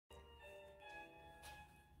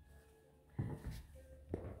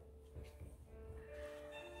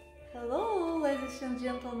Hello, ladies and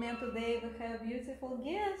gentlemen. Today we have a beautiful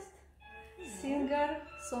guest, singer,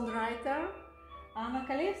 songwriter, Anna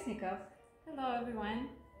Colesnicov. Hello, everyone.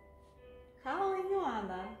 How are you,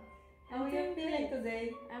 Anna? How are you feeling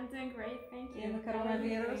today? I'm doing great, thank you. In the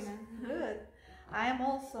coronavirus? Good.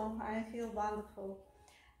 I feel wonderful.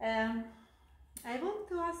 I want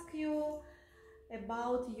to ask you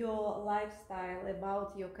about your lifestyle,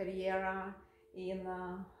 about your career in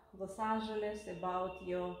Los Angeles, about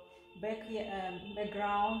your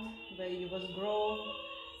background, where you was grown.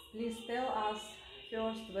 Please tell us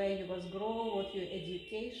first where you was grown, what your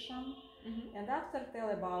education, and after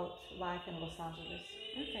tell about life in Los Angeles.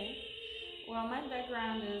 Okay. Well, my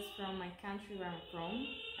background is from my country where I'm from.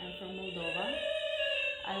 I'm from Moldova.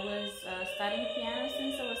 I was studying piano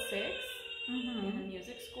since I was 6 in a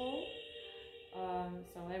music school.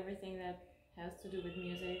 So everything that has to do with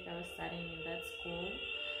music, I was studying in that school.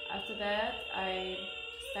 After that, I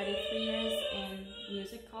studied 3 years in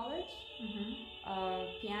music college,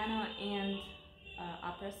 piano and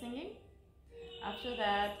opera singing. After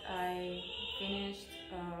that, I finished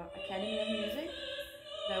Academy of Music,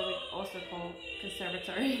 that we also call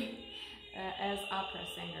conservatory, as opera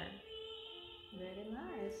singer. Very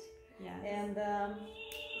nice. Yeah. And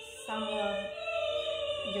some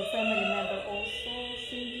your family member also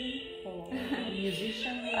singing or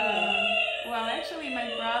musician? Well, actually,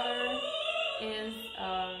 my brother is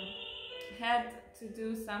had to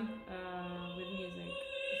do some with music.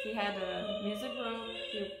 He had a music group.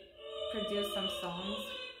 He produced some songs.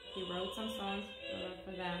 He wrote some songs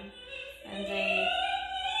for them, and they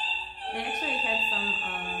actually had some.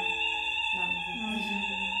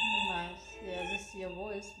 Nice. Yeah, this your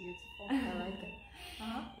voice beautiful. I like it.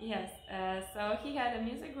 Yes. So he had a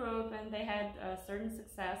music group, and they had certain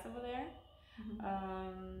success over there.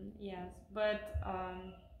 Yes, but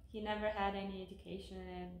he never had any education in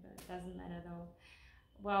it, but it doesn't matter though.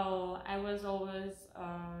 Well, I was always,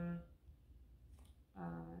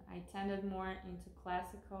 I tended more into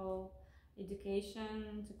classical education,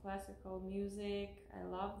 into classical music. I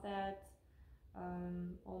love that.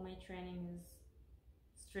 All my training is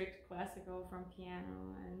strict classical, from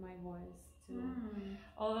piano and my voice too.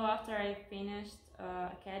 Although after I finished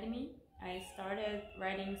academy, I started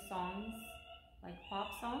writing songs, like pop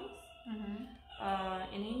songs,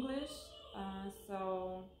 in English.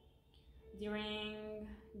 So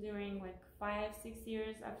during like 5-6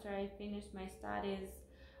 years after I finished my studies,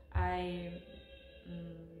 I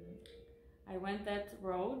went that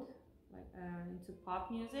road, like into pop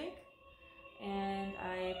music, and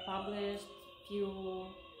I published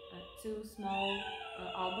two small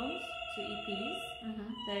albums, 2 EPs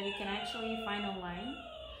that you can actually find online.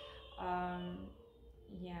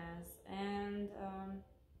 Yes, and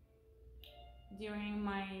during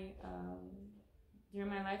my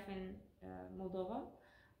life in Moldova,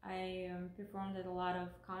 I performed at a lot of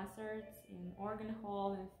concerts in organ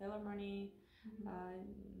hall and philharmony,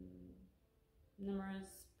 numerous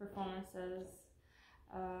performances.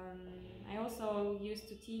 I also used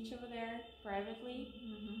to teach over there privately.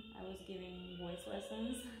 I was giving voice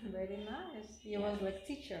lessons. Very nice. You was like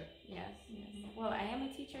teacher. Yes, yes. Well, I am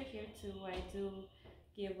a teacher here too. I do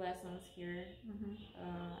give lessons here.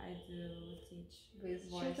 I do teach With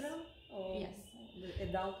voice. children? Or Yes. With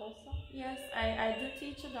adult also? Yes, I do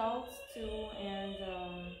teach adults too, and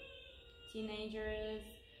teenagers.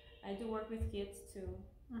 I do work with kids too.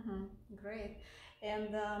 Great.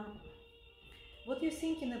 And what are you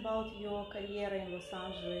thinking about your career in Los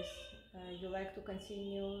Angeles? You like to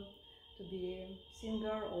continue to be a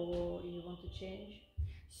singer, or you want to change?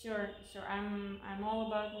 Sure. I'm all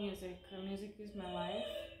about music. Music is my life.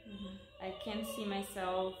 I can't see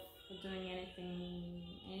myself doing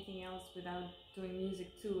anything else without doing music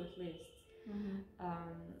too, at least.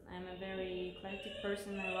 I'm a very eclectic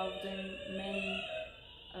person. I love doing many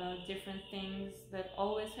different things that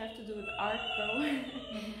always have to do with art though.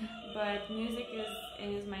 But music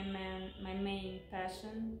is my main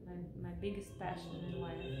passion, my biggest passion in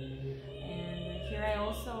life. And here I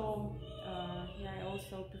also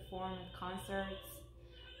perform at concerts.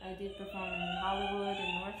 I did perform in Hollywood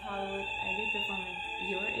and North Hollywood. I did perform at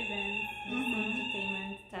your events,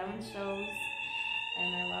 entertainment, talent shows, and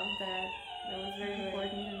I love that. That was very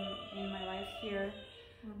important in my life here.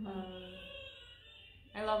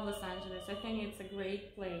 I love Los Angeles. I think it's a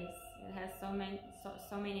great place. It has so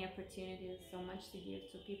many opportunities, so much to give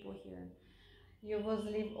to people here. You was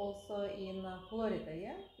live also in Florida,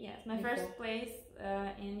 yeah? Yes, my first place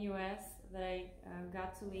in US that I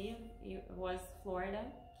got to live was Florida,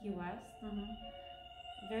 Key West.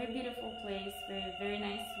 very beautiful place, very very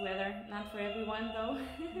nice weather. Not for everyone though.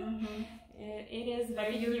 It is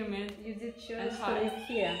very humid. You did choose to live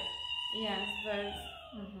here. Yes, but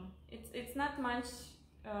it's not much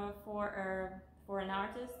for an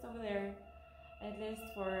artist over there, at least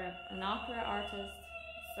for an opera artist.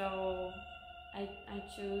 So I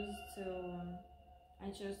chose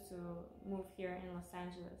to move here in Los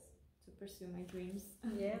Angeles to pursue my dreams.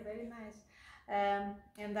 Yeah, very nice.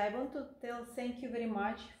 And I want to thank you very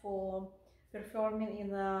much for performing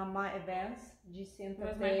in my events, GC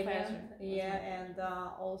Entertainment. Yeah, and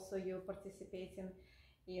also you participating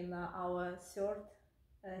in our third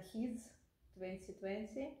HIDS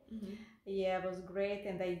 2020. Yeah, it was great,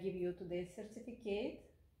 and I give you today's certificate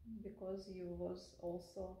because you was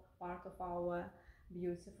also part of our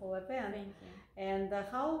beautiful event. Thank you. And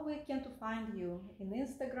how we can to find you in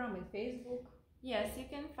Instagram, in Facebook? Yes, you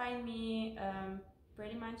can find me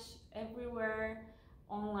pretty much everywhere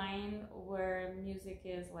online where music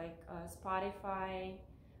is, like Spotify,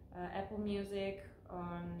 Apple Music.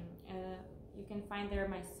 You can find there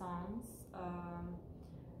my songs.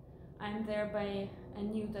 I'm there by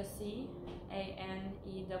Anewta C,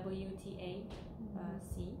 Anewta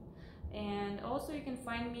C. And also you can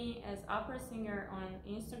find me as opera singer on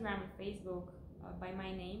Instagram and Facebook by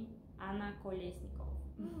my name, Anna Colesnicov.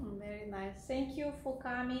 Very nice. Thank you for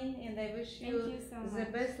coming, and I wish you so the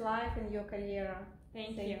best life in your career.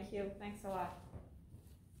 Thank you. Thanks a lot.